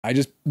I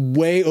just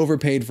way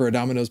overpaid for a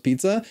Domino's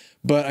pizza,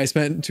 but I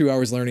spent 2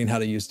 hours learning how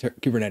to use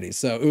Kubernetes.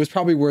 So it was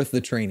probably worth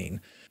the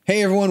training.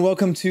 Hey everyone,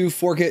 welcome to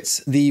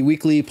Forkits, the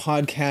weekly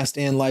podcast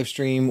and live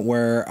stream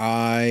where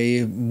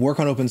I work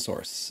on open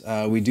source.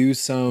 We do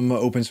some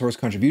open source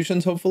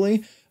contributions,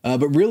 hopefully,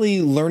 but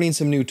really learning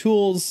some new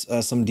tools,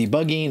 some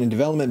debugging and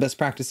development best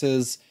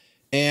practices.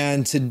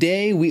 And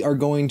today we are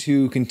going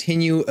to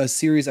continue a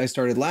series I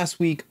started last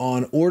week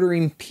on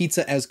ordering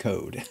pizza as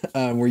code.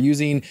 We're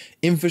using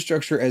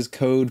infrastructure as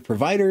code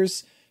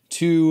providers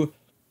to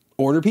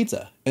order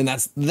pizza. And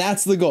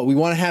that's the goal. We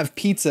want to have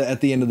pizza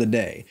at the end of the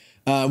day.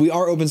 We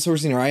are open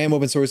sourcing, or I am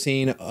open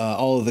sourcing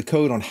all of the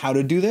code on how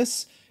to do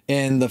this.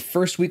 And the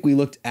first week we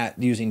looked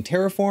at using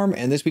Terraform,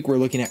 and this week we're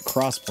looking at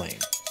Crossplane.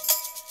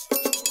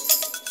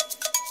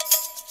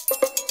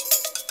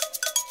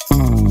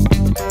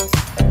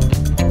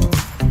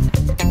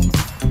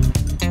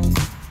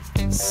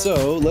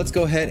 So let's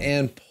go ahead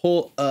and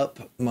pull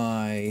up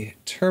my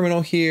terminal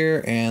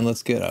here, and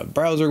let's get a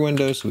browser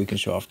window so we can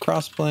show off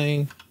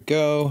Crossplane.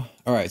 Go.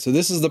 All right, so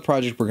this is the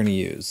project we're going to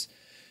use.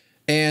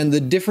 And the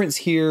difference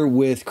here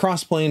with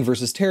Crossplane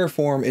versus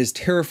Terraform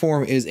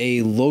is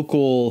a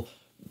local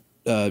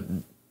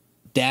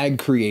DAG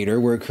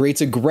creator where it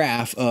creates a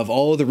graph of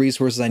all of the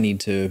resources I need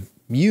to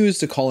use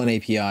to call an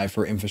API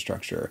for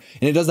infrastructure.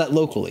 And it does that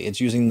locally.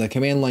 It's using the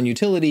command line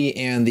utility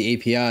and the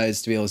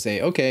APIs to be able to say,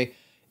 okay,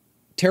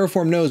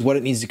 Terraform knows what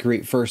it needs to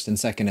create first and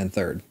second and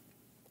third.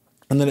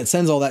 And then it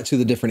sends all that to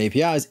the different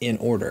APIs in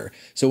order.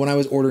 So when I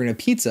was ordering a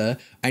pizza,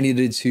 I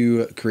needed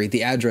to create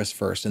the address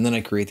first, and then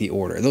I create the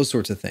order, those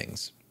sorts of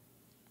things.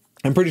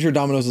 I'm pretty sure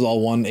Dominos is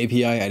all one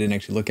API. I didn't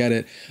actually look at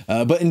it,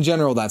 but in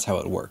general, that's how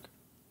it would work.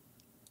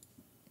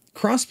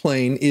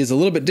 Crossplane is a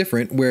little bit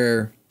different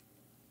where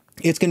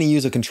it's going to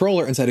use a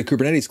controller inside a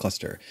Kubernetes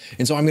cluster.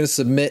 And so I'm going to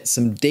submit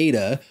some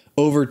data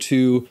over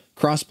to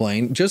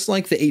Crossplane, just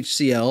like the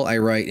HCL I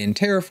write in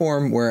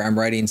Terraform, where I'm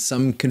writing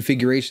some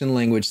configuration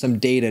language, some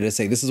data to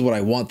say, this is what I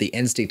want the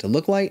end state to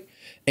look like.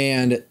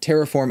 And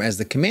Terraform as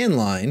the command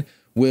line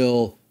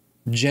will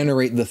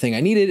generate the thing I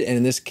needed. And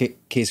in this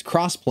case,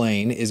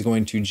 Crossplane is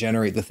going to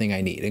generate the thing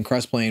I need. And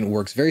Crossplane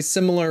works very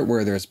similar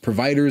where there's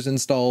providers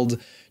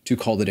installed to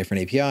call the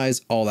different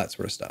APIs, all that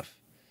sort of stuff.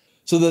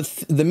 So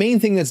the main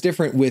thing that's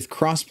different with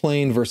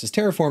Crossplane versus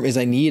Terraform is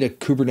I need a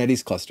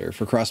Kubernetes cluster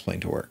for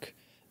Crossplane to work.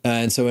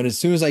 And so as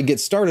soon as I get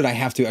started, I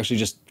have to actually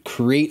just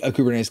create a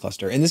Kubernetes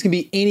cluster. And this can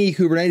be any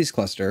Kubernetes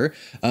cluster.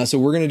 So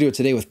we're going to do it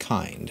today with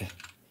Kind.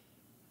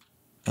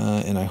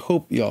 And I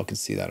hope y'all can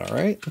see that all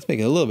right. Let's make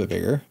it a little bit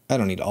bigger. I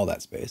don't need all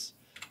that space.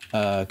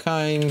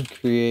 Kind,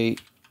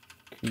 create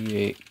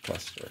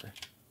cluster.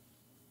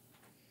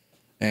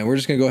 And we're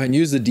just going to go ahead and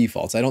use the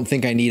defaults. I don't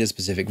think I need a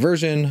specific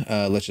version.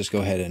 Let's just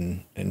go ahead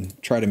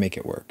and try to make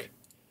it work.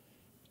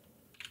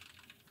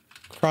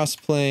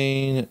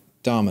 Crossplane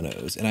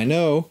Dominos. And I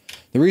know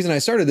the reason I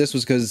started this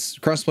was because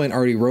Crossplane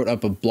already wrote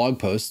up a blog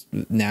post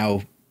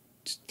now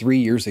 3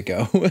 years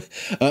ago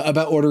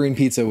about ordering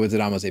pizza with the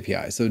Domino's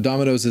API. So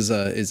Dominos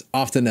is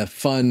often a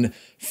fun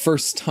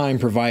first-time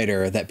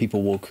provider that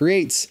people will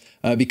create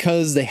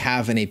because they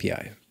have an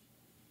API.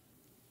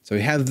 So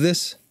we have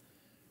this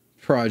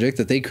project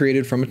that they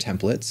created from a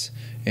template,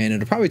 and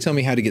it'll probably tell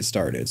me how to get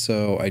started.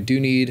 So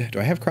do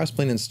I have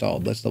Crossplane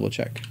installed? Let's double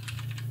check.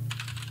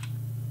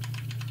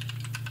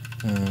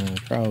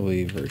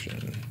 Probably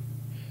version.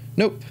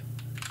 Nope.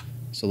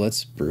 So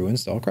let's brew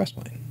install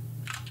Crossplane.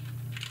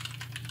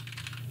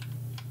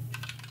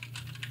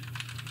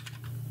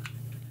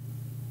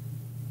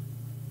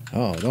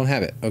 Oh, don't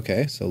have it.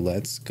 Okay, so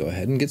let's go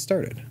ahead and get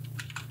started.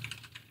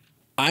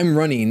 I'm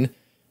running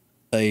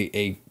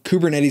a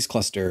Kubernetes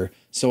cluster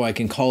so I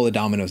can call the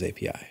Dominos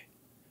API.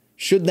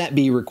 Should that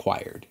be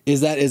required?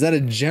 Is that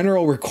a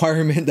general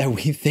requirement that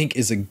we think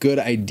is a good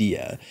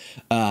idea?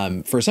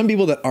 For some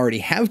people that already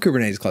have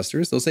Kubernetes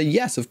clusters, they'll say,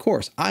 yes, of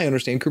course, I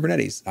understand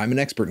Kubernetes. I'm an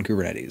expert in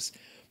Kubernetes.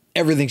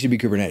 Everything should be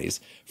Kubernetes.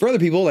 For other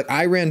people, like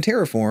I ran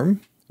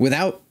Terraform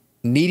without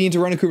needing to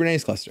run a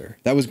Kubernetes cluster.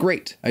 That was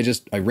great.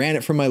 I ran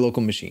it from my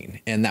local machine,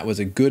 and that was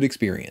a good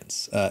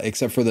experience,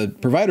 except for the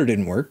provider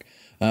didn't work.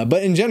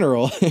 But in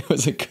general, it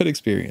was a good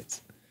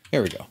experience.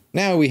 There we go.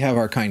 Now we have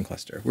our Kind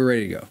cluster. We're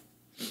ready to go.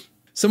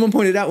 Someone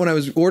pointed out when I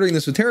was ordering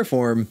this with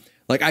Terraform,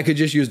 like I could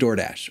just use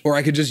DoorDash, or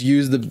I could just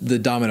use the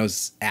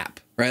Domino's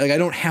app, right? Like I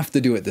don't have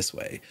to do it this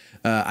way.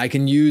 I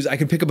can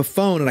pick up a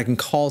phone and I can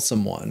call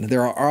someone.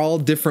 There are all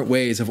different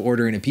ways of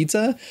ordering a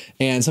pizza.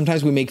 And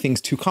sometimes we make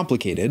things too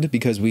complicated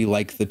because we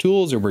like the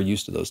tools or we're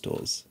used to those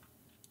tools.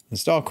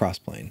 Install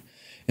Crossplane.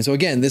 And so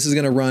again, this is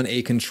going to run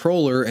a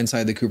controller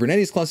inside the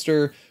Kubernetes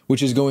cluster,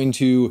 which is going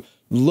to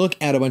look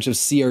at a bunch of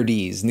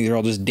CRDs. And these are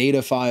all just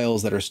data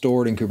files that are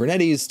stored in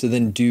Kubernetes to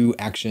then do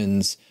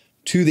actions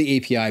to the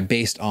API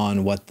based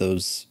on what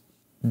those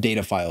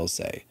data files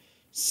say.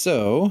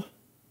 So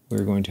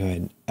we're going to go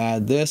ahead and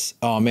add this.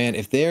 Oh man,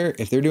 if they're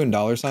doing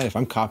 $, if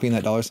I'm copying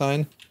that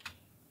 $,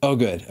 oh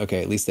good.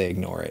 Okay, at least they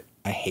ignore it.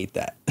 I hate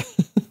that.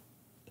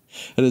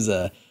 That is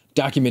a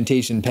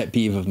documentation pet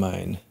peeve of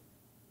mine.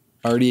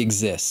 Already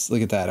exists.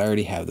 Look at that. I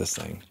already have this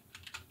thing.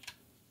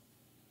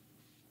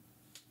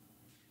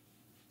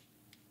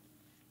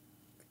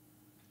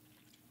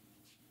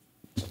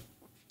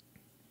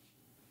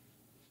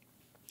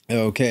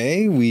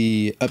 Okay,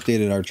 we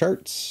updated our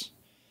charts,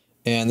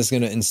 and this is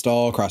going to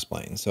install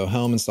Crossplane. So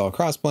helm install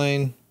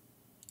Crossplane.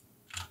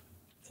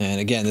 And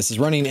again, this is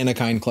running in a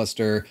kind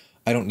cluster.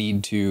 I don't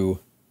need to,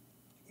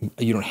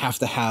 you don't have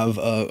to have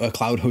a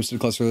cloud hosted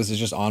cluster. This is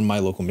just on my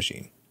local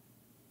machine.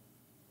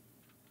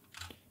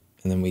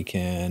 And then we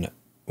can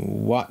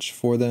watch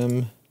for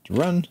them to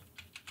run.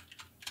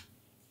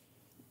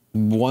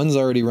 One's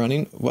already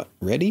running. What?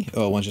 Ready?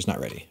 Oh, one's just not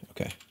ready.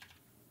 Okay.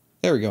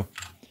 There we go.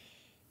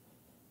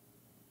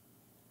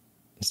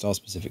 Install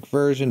specific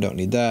version. Don't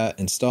need that.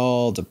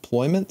 Install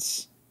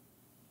deployments.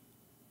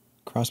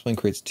 Crossplane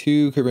creates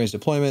 2 Kubernetes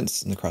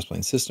deployments in the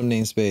Crossplane system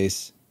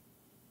namespace.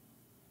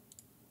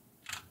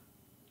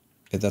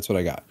 Okay, that's what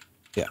I got.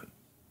 Yeah.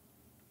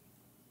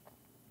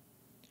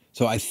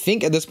 So I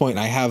think at this point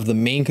I have the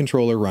main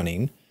controller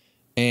running,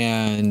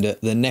 and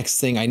the next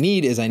thing I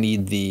need is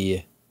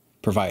the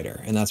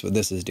provider, and that's what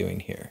this is doing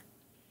here.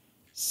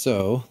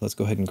 So let's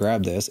go ahead and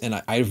grab this, and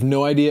I have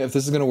no idea if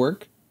this is going to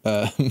work.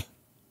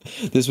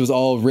 This was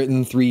all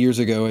written 3 years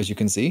ago, as you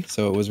can see,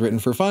 so it was written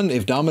for fun.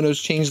 If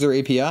Dominos changed their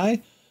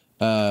API,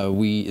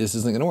 this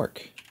isn't going to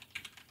work.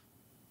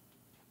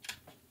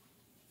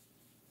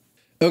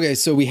 Okay,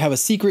 so we have a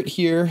secret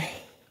here,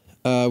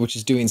 which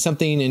is doing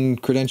something in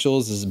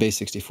credentials. This is base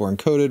 64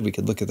 encoded. We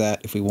could look at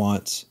that if we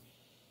want.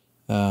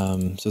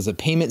 So it's a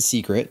payment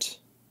secret,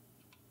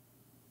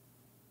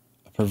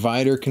 a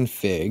provider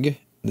config.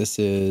 This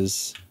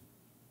is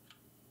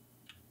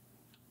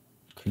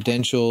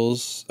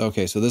credentials.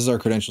 Okay, so this is our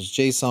credentials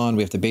JSON.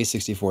 We have to base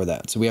 64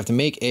 that. So we have to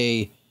make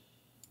a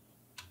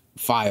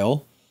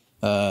file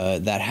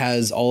that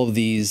has all of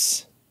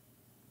this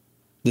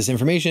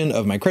information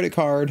of my credit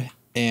card,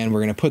 and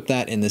we're going to put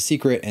that in the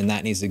secret, and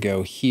that needs to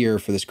go here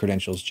for this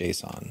credentials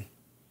JSON.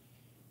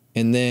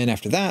 And then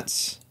after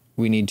that,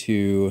 we need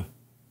to,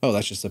 oh,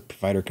 that's just a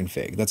provider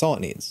config. That's all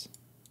it needs.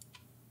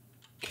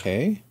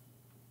 Okay.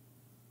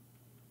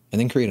 And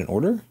then create an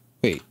order?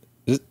 Wait,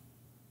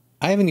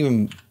 I haven't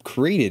even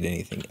created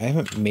anything. I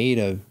haven't made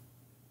a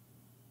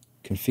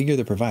configure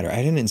the provider. I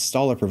didn't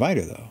install a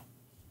provider though.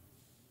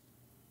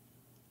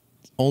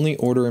 It's only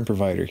order and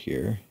provider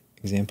here.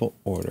 Example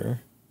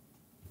order.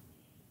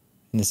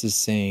 And this is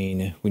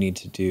saying we need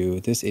to do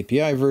this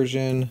API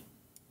version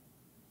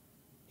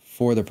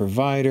for the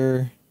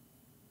provider.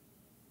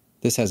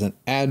 This has an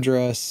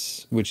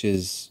address, which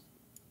is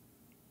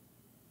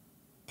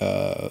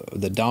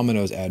the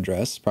Dominos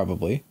address,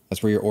 probably.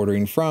 That's where you're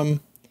ordering from.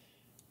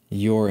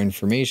 Your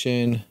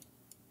information.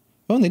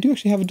 Oh, and they do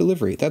actually have a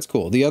delivery. That's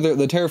cool. The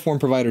Terraform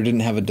provider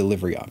didn't have a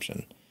delivery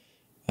option.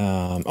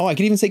 Oh, I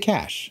could even say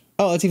cash.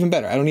 Oh, that's even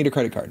better. I don't need a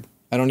credit card.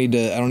 I don't need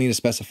to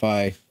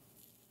specify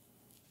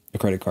a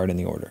credit card in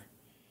the order.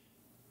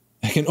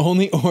 I can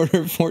only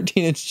order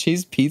 14-inch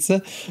cheese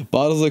pizza,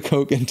 bottles of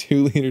Coke, and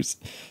 2 liters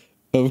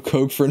of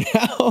Coke for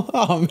now.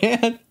 Oh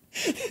man,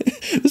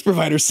 this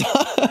provider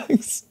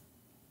sucks.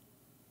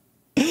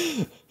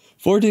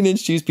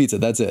 14-inch cheese pizza.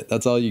 That's it.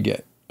 That's all you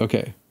get.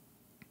 Okay.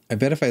 I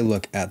bet if I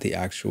look at the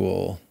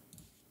actual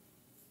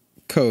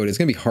code, it's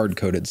going to be hard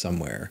coded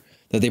somewhere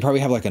that they probably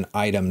have like an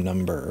item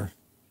number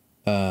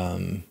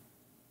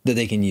that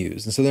they can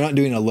use. And so they're not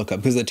doing a lookup,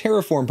 because the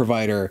Terraform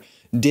provider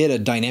did a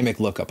dynamic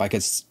lookup. I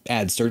could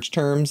add search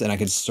terms and I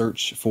could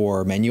search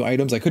for menu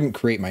items. I couldn't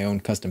create my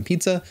own custom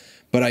pizza,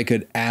 but I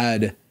could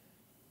add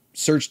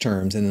search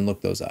terms and then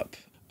look those up.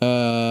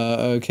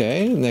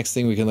 Okay. Next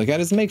thing we can look at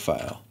is the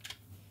makefile.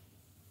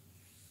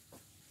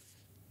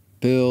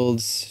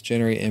 Builds,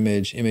 generate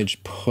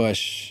image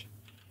push,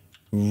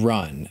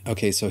 run.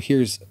 Okay, so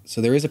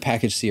there is a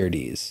package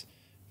CRDs.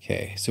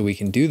 Okay, so we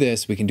can do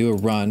this. We can do a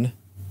run.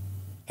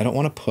 I don't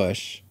want to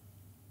push.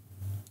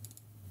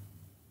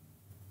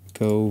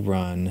 Go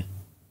run.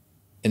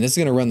 And this is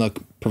going to run the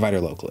provider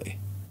locally.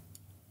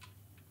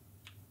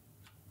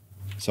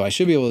 So I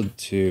should be able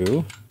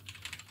to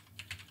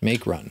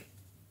make run.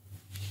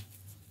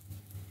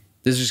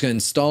 This is just going to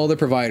install the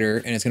provider,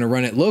 and it's going to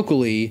run it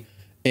locally,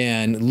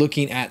 and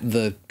looking at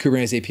the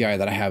Kubernetes API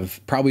that I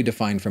have probably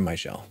defined from my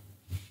shell.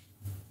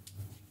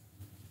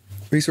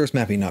 Resource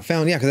mapping not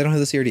found. Yeah, because I don't have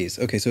the CRDs.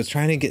 Okay, so it's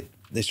trying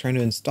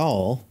to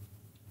install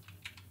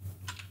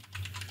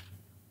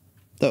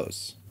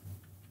those.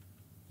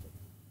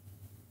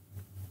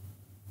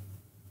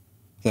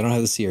 I don't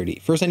have the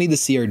CRD. First, I need the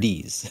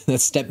CRDs.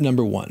 That's step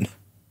number 1.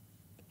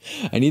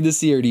 I need the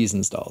CRDs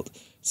installed.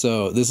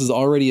 So this is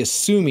already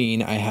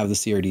assuming I have the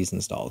CRDs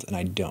installed, and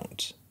I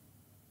don't.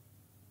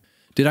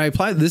 Did I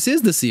apply? This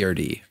is the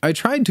CRD. I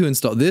tried to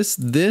install this.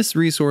 This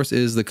resource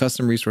is the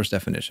custom resource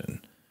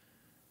definition.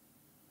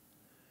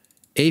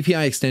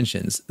 API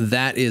extensions.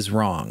 That is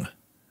wrong.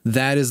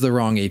 That is the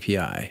wrong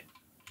API.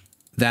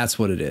 That's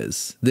what it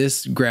is.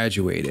 This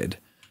graduated.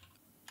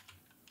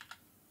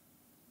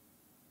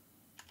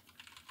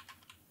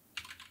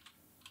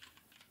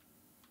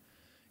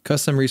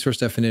 Custom resource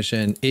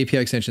definition, API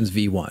extensions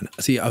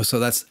v1. See, oh, so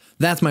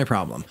that's my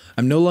problem.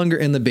 I'm no longer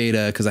in the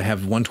beta because I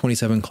have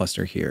 127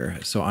 cluster here.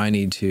 So I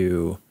need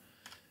to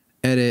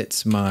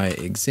edit my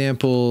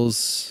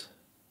examples,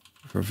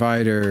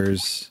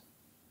 providers.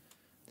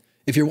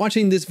 If you're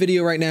watching this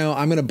video right now,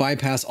 I'm going to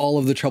bypass all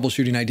of the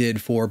troubleshooting I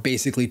did for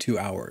basically 2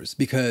 hours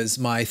because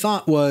my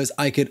thought was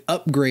I could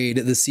upgrade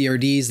the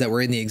CRDs that were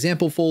in the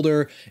example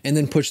folder and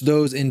then push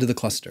those into the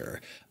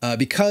cluster.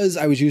 Because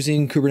I was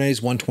using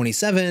Kubernetes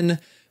 127,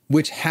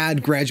 which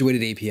had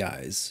graduated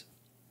APIs.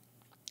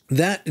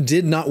 That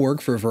did not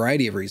work for a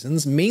variety of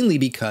reasons, mainly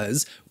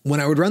because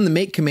when I would run the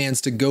make commands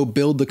to go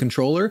build the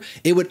controller,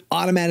 it would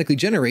automatically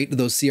generate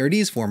those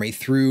CRDs for me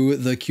through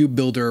the Kube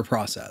Builder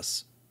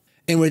process.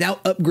 And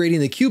without upgrading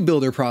the Kube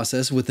Builder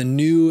process with the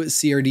new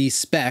CRD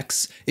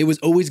specs, it was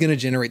always going to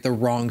generate the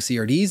wrong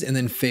CRDs and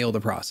then fail the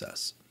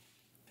process.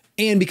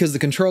 And because the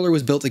controller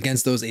was built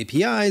against those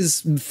APIs,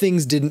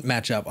 things didn't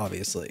match up,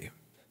 obviously.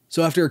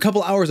 So after a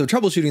couple hours of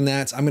troubleshooting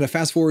that, I'm going to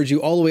fast forward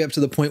you all the way up to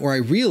the point where I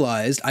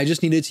realized I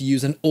just needed to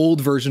use an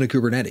old version of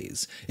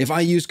Kubernetes. If I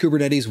used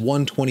Kubernetes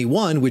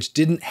 121, which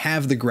didn't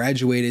have the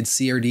graduated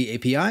CRD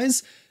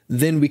APIs,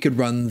 then we could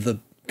run the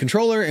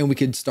controller and we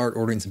could start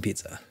ordering some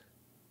pizza.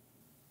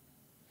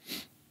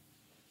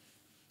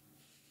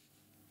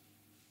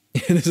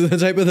 This is the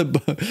type of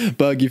the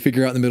bug you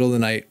figure out in the middle of the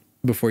night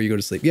before you go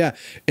to sleep. Yeah,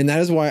 and that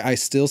is why I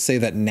still say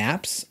that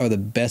naps are the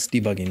best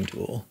debugging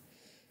tool.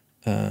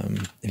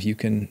 If you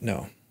can,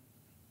 no.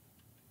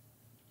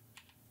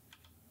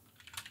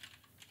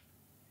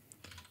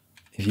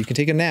 If you can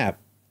take a nap,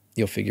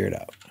 you'll figure it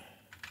out.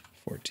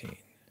 14.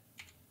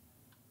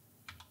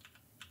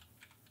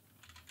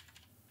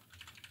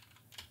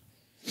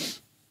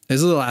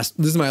 This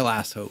is my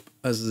last hope.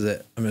 This is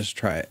it. I'm gonna just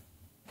try it.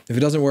 If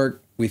it doesn't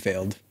work, we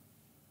failed.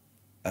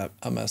 I'm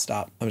gonna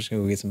stop. I'm just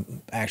gonna go get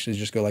some, actually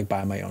just go like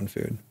buy my own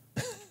food.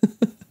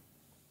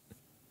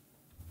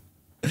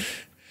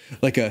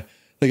 like a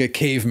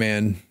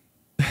caveman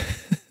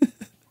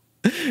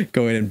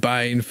going and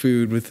buying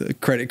food with a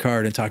credit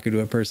card and talking to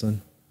a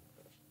person.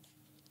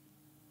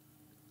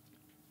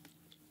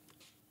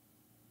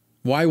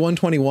 Why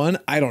 121?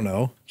 I don't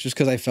know. Just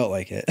because I felt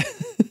like it.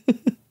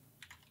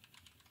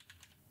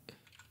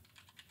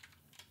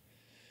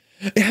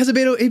 It has a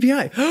beta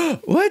API.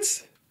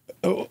 What?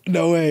 Oh,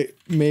 no way.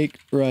 Make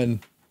run.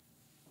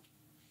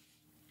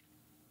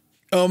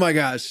 Oh my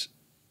gosh.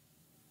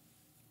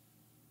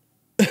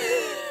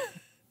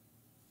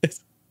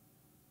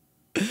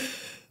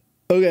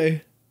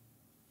 Okay.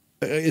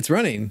 It's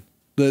running.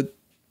 The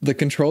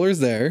controller's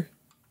there.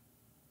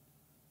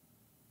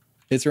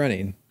 It's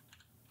running.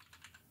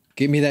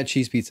 Give me that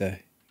cheese pizza.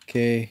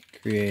 Okay,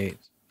 create.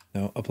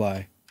 No,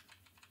 apply.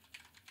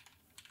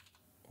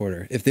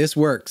 Order. If this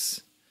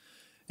works,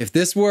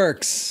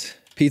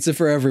 pizza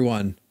for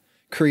everyone.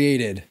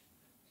 Created.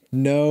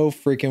 No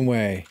freaking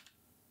way.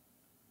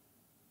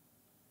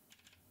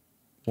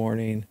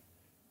 Warning.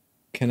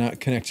 Cannot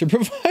connect to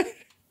provider.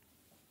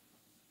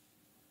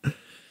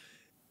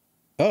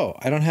 Oh,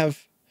 I don't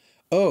have.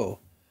 Oh.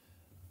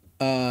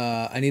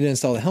 I need to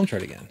install the Helm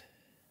chart again.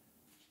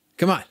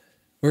 Come on.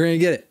 We're going to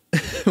get it.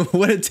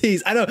 What a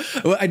tease. I know.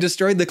 I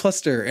destroyed the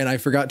cluster and I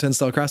forgot to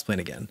install Crossplane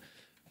again.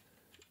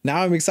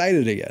 Now I'm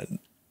excited again.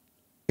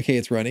 Okay,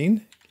 it's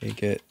running. Okay,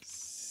 get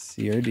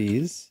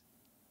CRDs.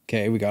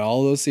 Okay, we got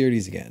all those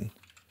CRDs again.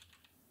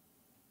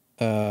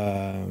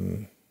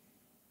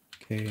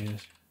 Okay.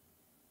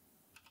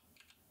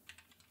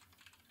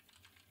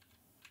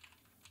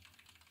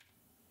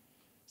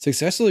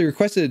 Successfully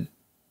requested.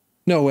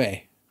 No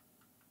way.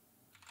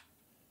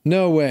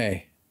 No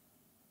way.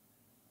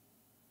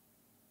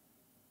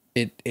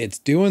 It's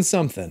doing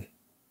something.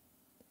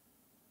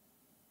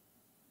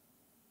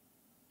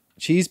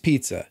 Cheese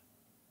pizza.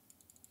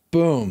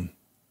 Boom.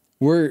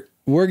 We're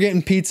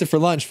getting pizza for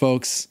lunch,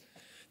 folks.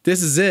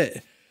 This is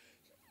it.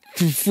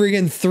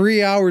 Friggin'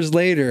 3 hours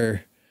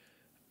later.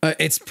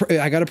 I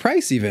got a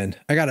price even.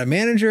 I got a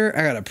manager.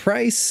 I got a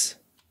price.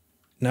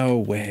 No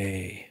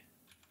way.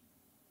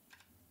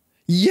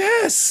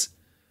 Yes.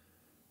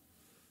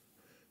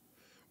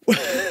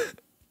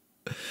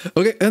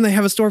 Okay, and they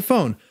have a store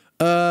phone.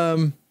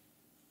 I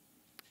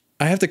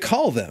have to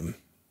call them.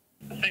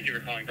 Thank you for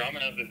calling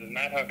Dominos. This is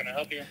Matt. How can I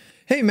help you?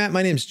 Hey, Matt,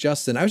 my name's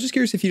Justin. I was just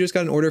curious if you just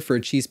got an order for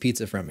a cheese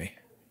pizza from me.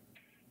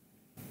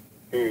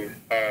 Ooh,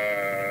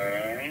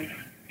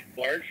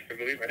 large, I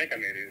believe. I think I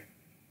made it.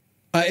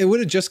 It would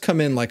have just come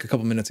in like a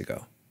couple minutes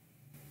ago.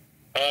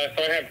 So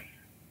I have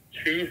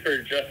 2 for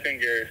Justin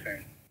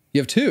Garrison.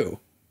 You have 2?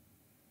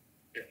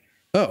 Yes.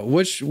 Oh,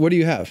 what do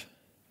you have?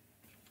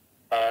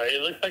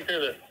 It looks like they're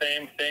the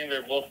same thing.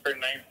 They're both for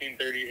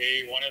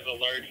 $19.38. One is a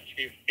large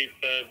cheese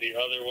pizza. The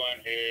other one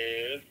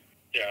is,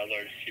 a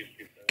large cheese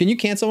pizza. Can you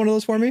cancel one of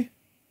those for me?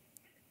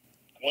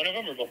 One of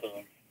them or both of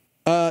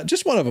them?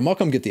 Just one of them. I'll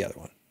come get the other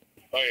one.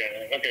 Oh,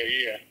 yeah.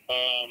 Okay, yeah.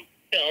 I'll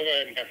go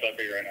ahead and cancel that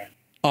for you right now.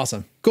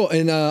 Awesome. Cool.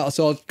 And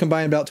so I'll come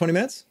by in about 20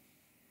 minutes?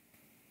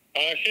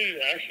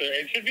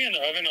 It should be in the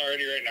oven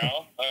already right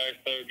now.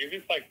 So give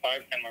us like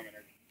 5-10 more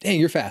minutes. Dang,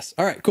 you're fast.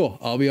 All right, cool.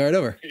 I'll be right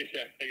over. Yeah,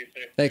 take it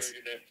safe. Thanks. Have a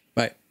good day.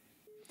 Bye.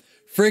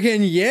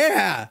 Friggin'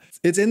 yeah.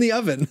 It's in the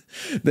oven.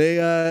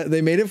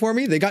 They made it for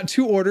me. They got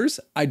 2 orders.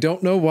 I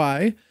don't know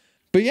why.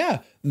 But yeah,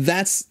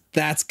 that's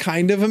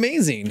kind of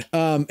amazing.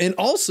 And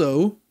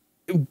also,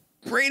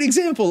 great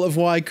example of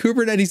why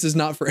Kubernetes is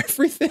not for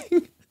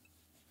everything.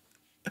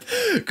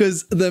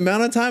 Because the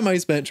amount of time I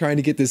spent trying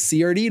to get this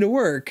CRD to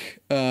work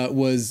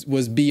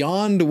was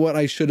beyond what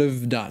I should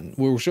have done,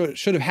 or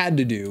should have had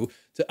to do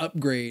to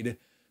upgrade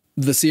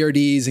the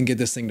CRDs and get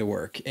this thing to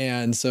work.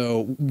 And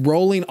so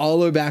rolling all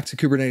the way back to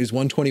Kubernetes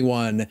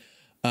 121,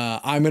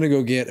 I'm going to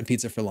go get a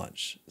pizza for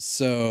lunch.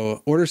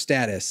 So order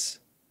status.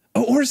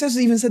 Oh, order status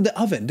even said the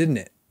oven, didn't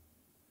it?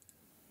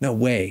 No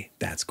way.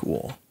 That's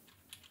cool.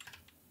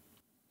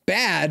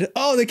 Bad.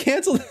 Oh, they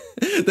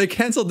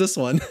canceled this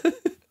one.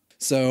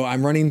 So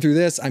I'm running through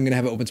this. I'm going to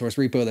have an open source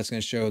repo that's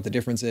going to show what the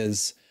difference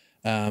is.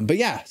 But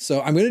yeah,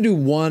 so I'm going to do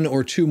 1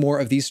 or 2 more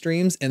of these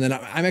streams. And then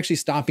I'm actually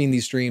stopping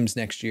these streams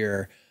next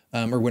year,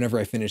 or whenever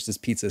I finish this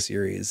pizza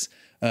series,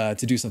 to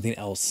do something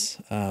else.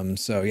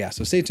 So yeah,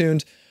 so stay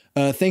tuned.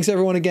 Thanks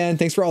everyone again.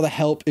 Thanks for all the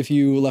help if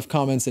you left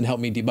comments and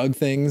helped me debug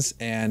things.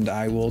 And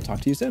I will talk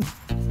to you soon.